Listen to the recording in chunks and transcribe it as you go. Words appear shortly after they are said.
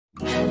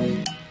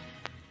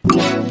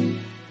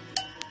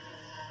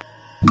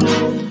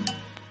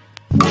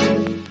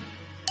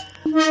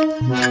Good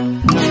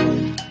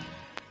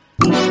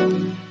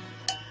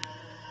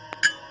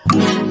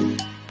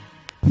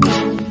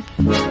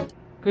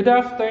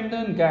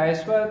afternoon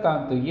guys!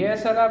 Welcome to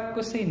SARAP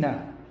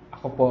Kusina.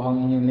 Ako po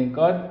ang inyong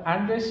lingkod,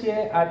 Andres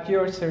at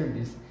your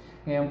service.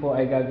 Ngayon po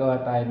ay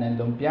gagawa tayo ng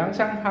Lumpiang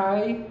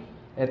Shanghai.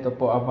 Ito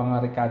po ang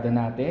mga rekado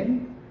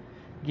natin.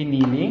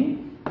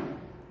 Giniling,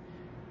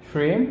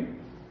 shrimp,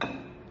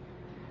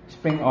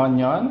 spring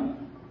onion,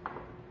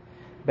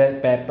 bell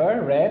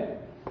pepper,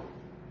 red,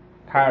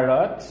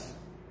 carrots,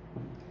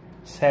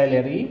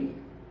 celery,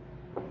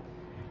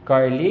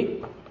 garlic,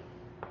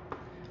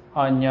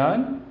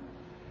 onion,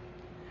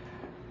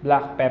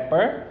 black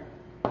pepper,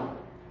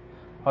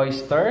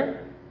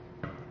 oyster,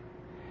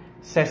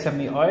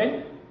 sesame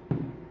oil,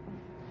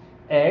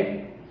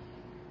 egg,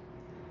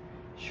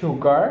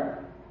 sugar,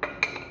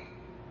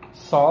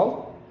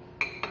 salt,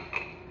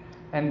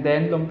 and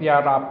then lumpia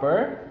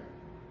wrapper.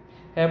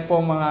 Ayan po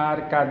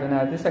mga rekado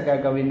natin sa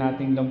gagawin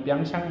nating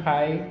lumpiang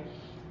Shanghai.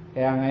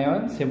 Kaya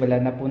ngayon,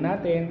 simulan na po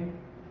natin.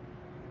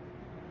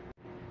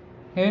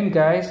 Ngayon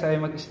guys, ay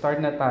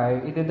mag-start na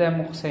tayo.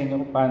 I-demo ko sa inyo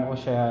kung paano ko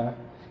siya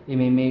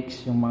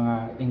i-mix yung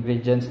mga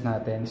ingredients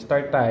natin.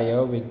 Start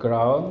tayo with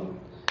ground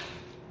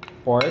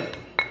pork.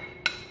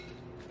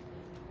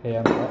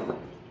 Ayan po.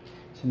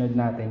 Sunod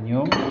natin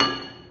yung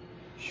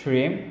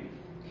shrimp.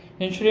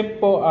 Yung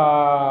shrimp po,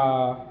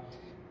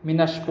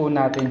 minash po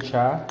natin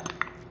siya.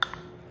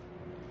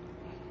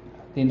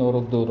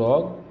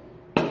 Tinurog-durog.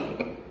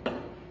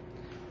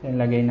 Then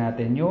lagay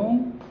natin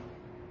yung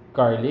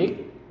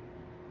garlic.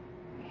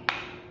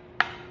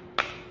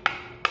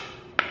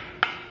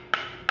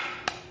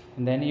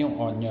 And then yung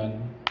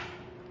onion.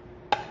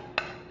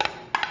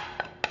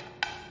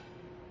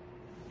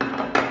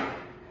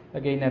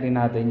 Lagay na rin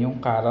natin yung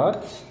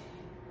carrots.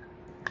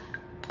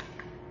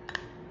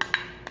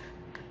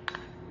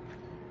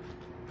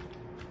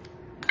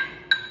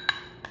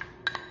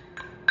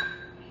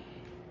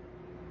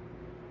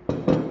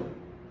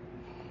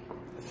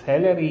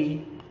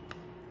 Celery.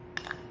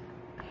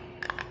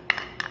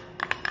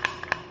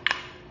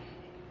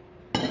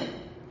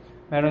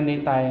 Meron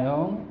din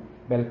tayong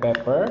bell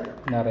pepper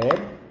na red,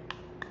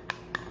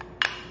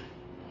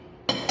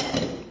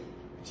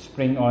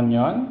 spring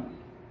onion,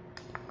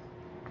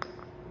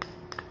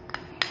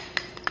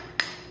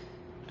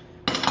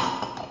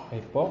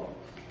 okay po,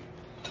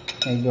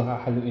 medyo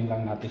hahaluin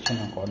lang natin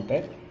siya ng konti.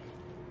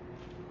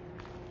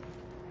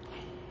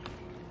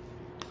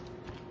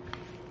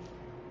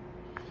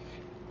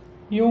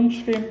 Yung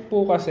shrimp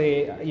po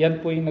kasi,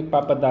 yan po yung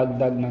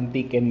nagpapadagdag ng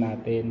chicken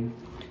natin.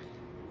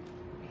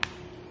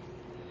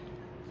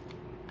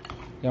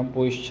 Yan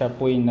po siya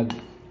po yung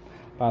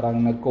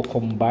parang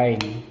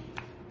nagko-combine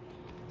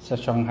sa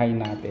Shanghai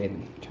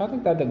natin. Tsaka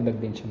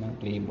nagdadagdag din siya ng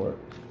flavor.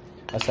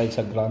 Aside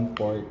sa ground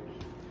pork,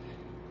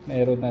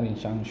 meron na rin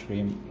siyang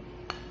shrimp.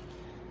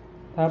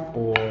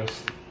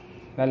 Tapos,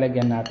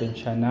 lalagyan natin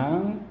siya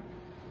ng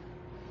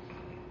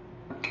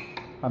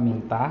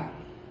paminta.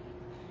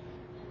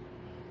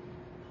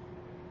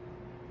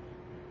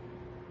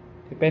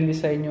 Depende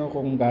sa inyo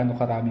kung gaano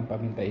karaming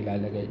paminta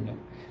ilalagay nyo.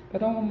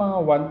 Pero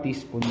mga 1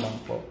 teaspoon lang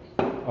po.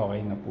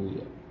 Okay na po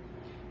yan.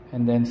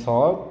 And then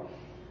salt.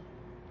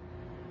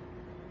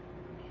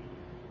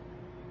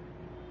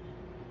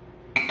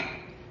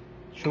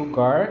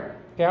 Sugar.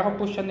 Kaya ko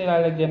po siya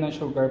nilalagyan ng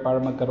sugar para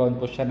magkaroon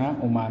po siya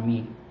ng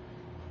umami.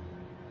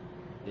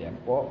 Yan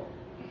po.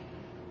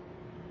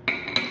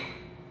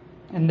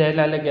 And then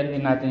lalagyan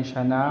din natin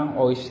siya ng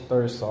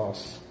oyster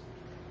sauce.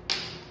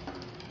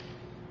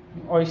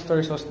 Yung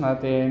oyster sauce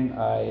natin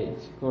ay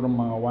siguro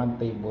mga 1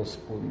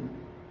 tablespoon.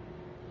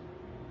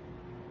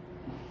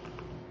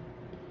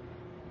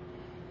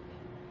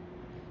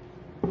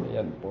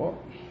 Ayan po.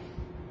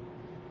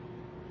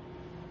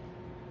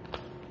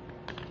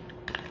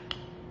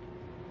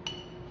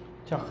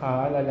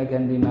 Tsaka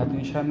lalagyan din natin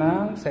siya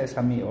ng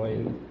sesame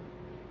oil.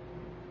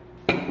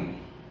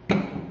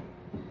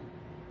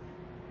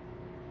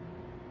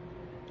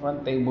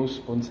 One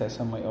tablespoon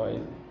sesame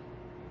oil.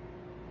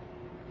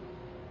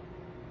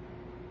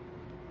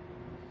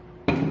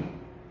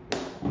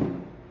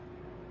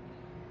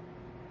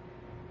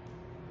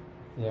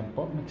 Ayan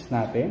po, mix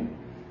natin.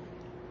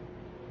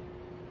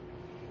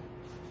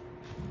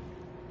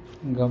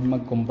 Hanggang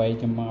mag-combine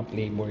yung mga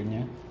flavor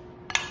niya.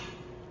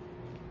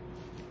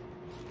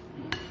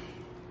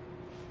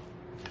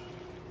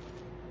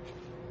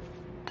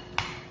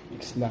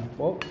 Mix lang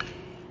po.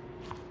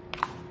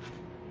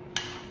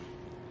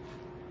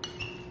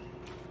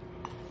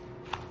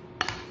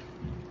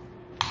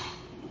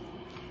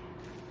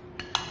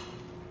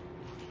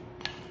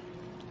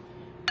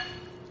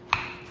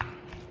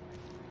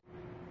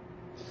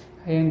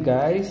 Ayan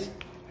guys,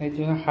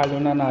 medyo halo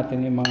na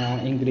natin yung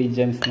mga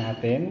ingredients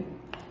natin.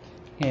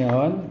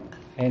 Ngayon,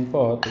 ayan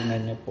po,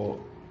 tingnan nyo po.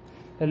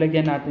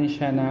 Lalagyan natin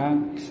siya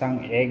ng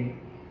isang egg.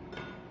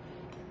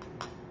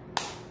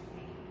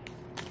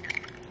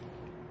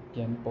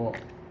 Yan po.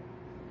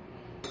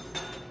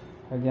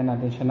 Lagyan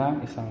natin siya ng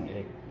isang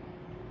egg.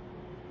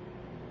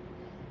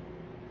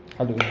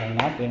 Haluin lang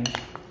natin.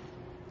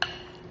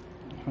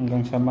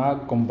 hanggang sa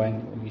mag-combine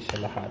ulit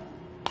sa lahat.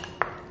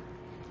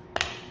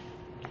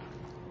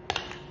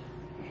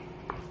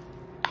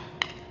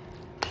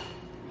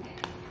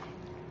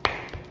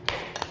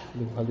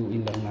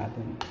 Haluin lang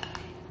natin.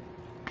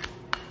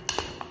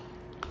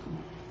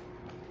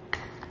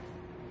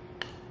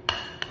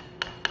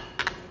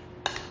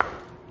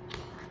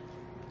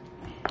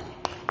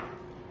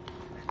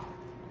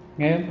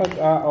 Ngayon pag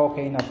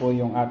okay na po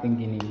yung ating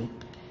giniling,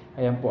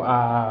 ayan po,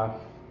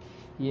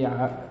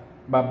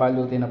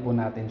 babalutin na po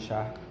natin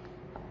siya.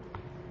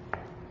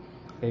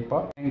 Okay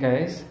po. And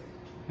guys,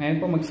 ngayon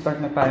po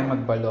mag-start na tayo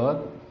magbalot.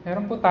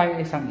 Meron po tayo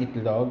isang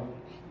itlog.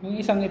 Yung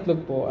isang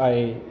itlog po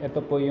ay, ito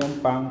po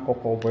yung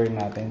pang-cover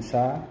natin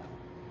sa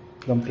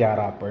lumpia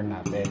wrapper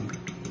natin.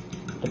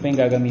 Ito po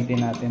yung gagamitin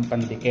natin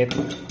pandikit.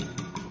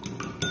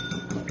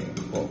 Okay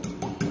po.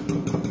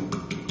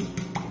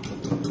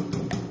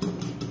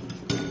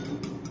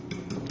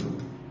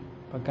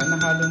 Pagka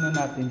nahalo na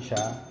natin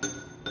siya,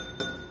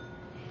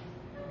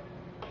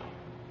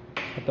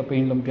 ito po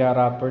yung lumpia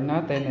wrapper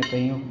natin, ito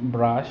yung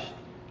brush,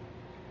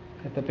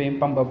 ito po yung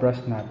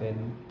pambabrush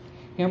natin.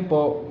 Yan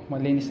po,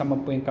 malinis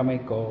naman po yung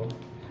kamay ko.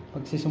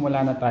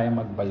 Magsisimula na tayo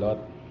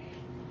magbalot.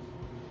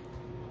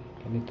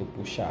 Ganito po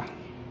siya.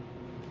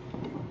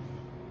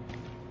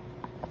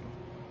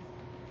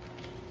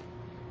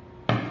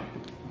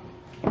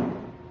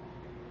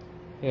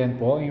 Yan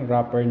po yung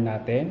wrapper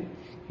natin.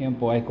 Yan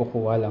po ay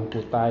kukuha lang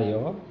po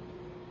tayo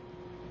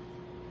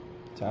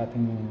sa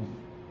ating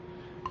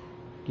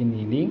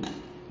giniling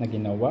na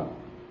ginawa.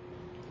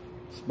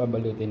 Tapos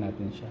babalutin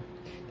natin siya.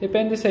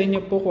 Depende sa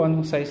inyo po kung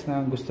anong size na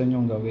gusto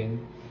nyong gawin.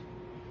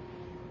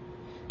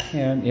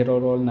 Ngayon,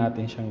 i-roll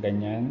natin siyang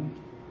ganyan.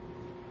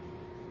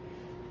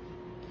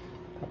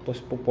 Tapos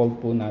pupold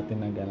po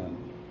natin na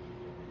gano'n.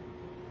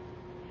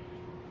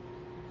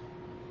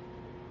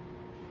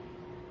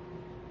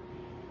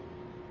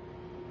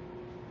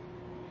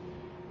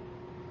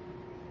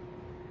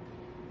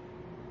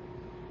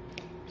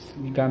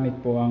 Gamit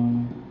po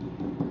ang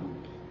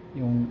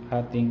yung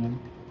ating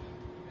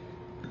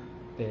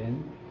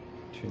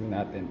chill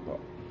natin po.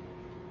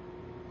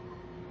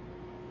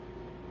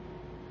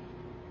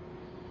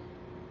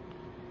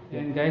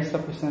 Yan guys,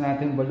 tapos na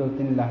natin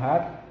balutin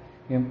lahat.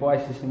 Ngayon po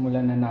ay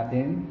sisimulan na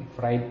natin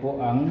i-fry po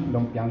ang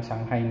lumpiang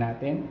Shanghai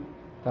natin.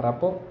 Tara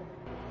po.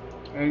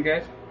 Ngayon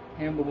guys,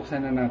 ngayon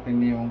bubuksan na natin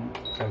yung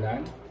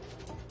kalan.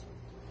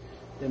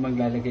 Then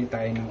maglalagay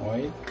tayo ng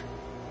oil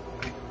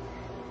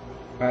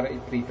para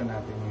iprito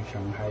natin yung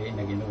Shanghai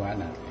na ginawa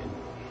natin.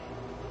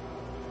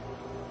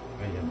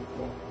 Ayan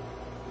po.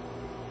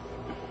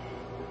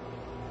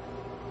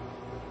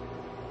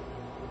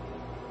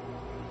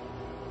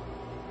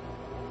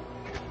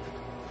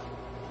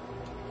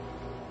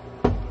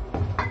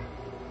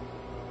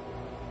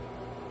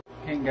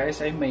 Ayan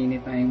guys, ay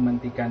mainit na yung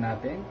mantika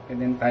natin.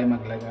 Pwede tayo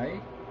maglagay.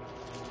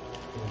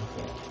 Ayan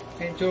po.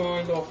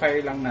 Medyo low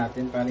fire lang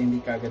natin para hindi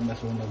kagad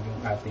masunog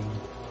yung ating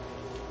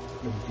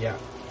lumpia.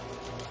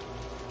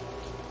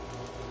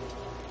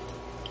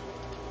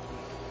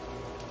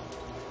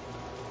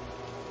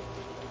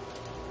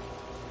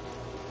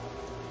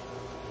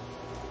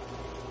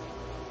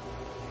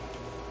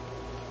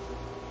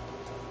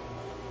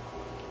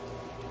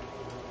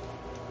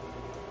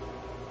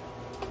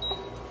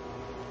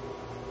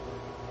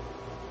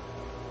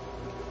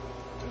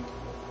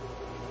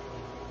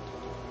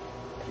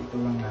 Ito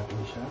lang natin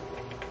siya.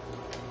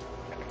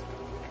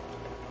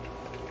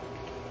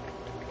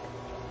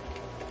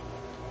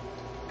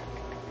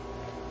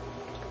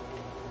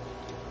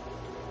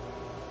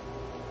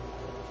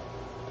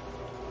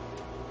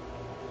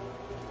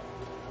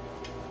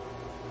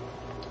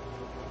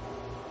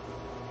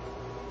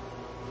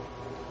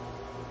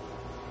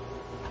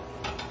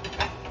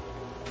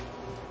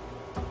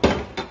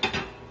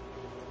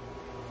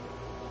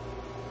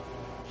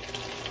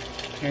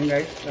 Ngayon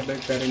guys,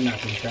 bellpepperin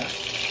natin siya.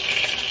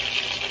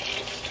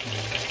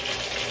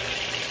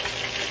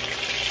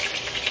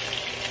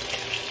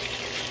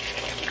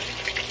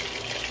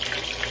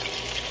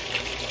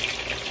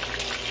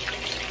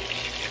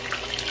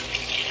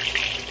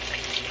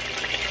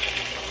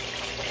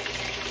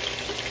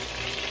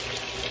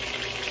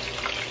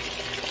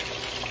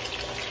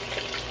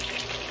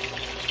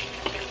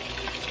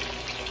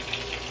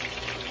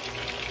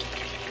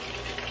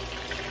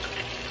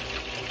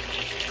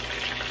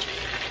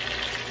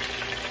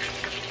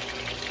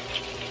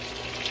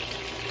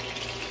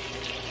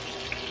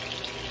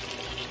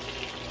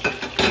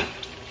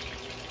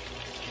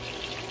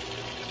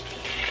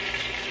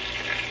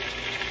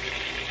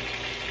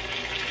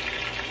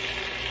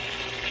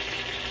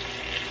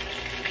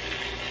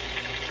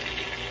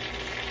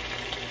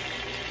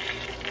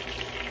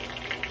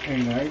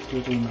 Ayan guys,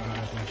 luto na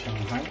ating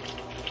Shanghai.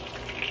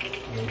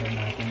 Lagyan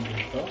natin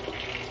dito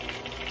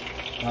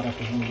para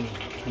pinuli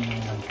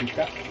ang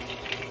mantika.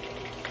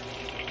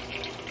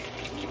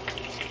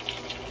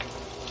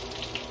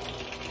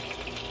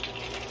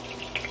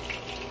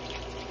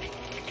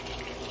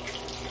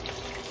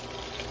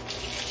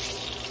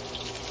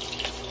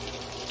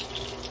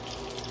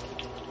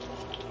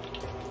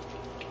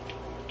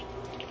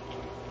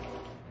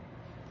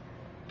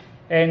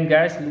 And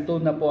guys, luto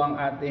na po ang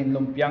ating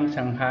lumpiang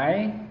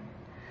Shanghai.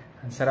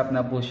 Ang sarap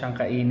na po siyang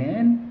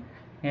kainin.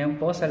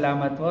 Ngayon po,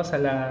 salamat po sa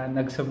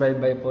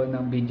nagsubaybay po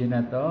ng video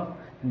na to.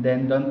 And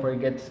then don't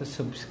forget to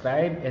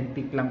subscribe and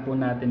click lang po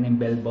natin yung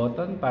bell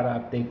button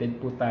para updated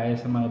po tayo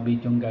sa mga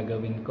video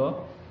gagawin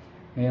ko.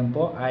 Ngayon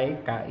po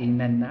ay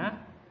kainan na.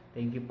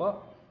 Thank you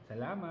po.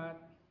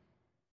 Salamat.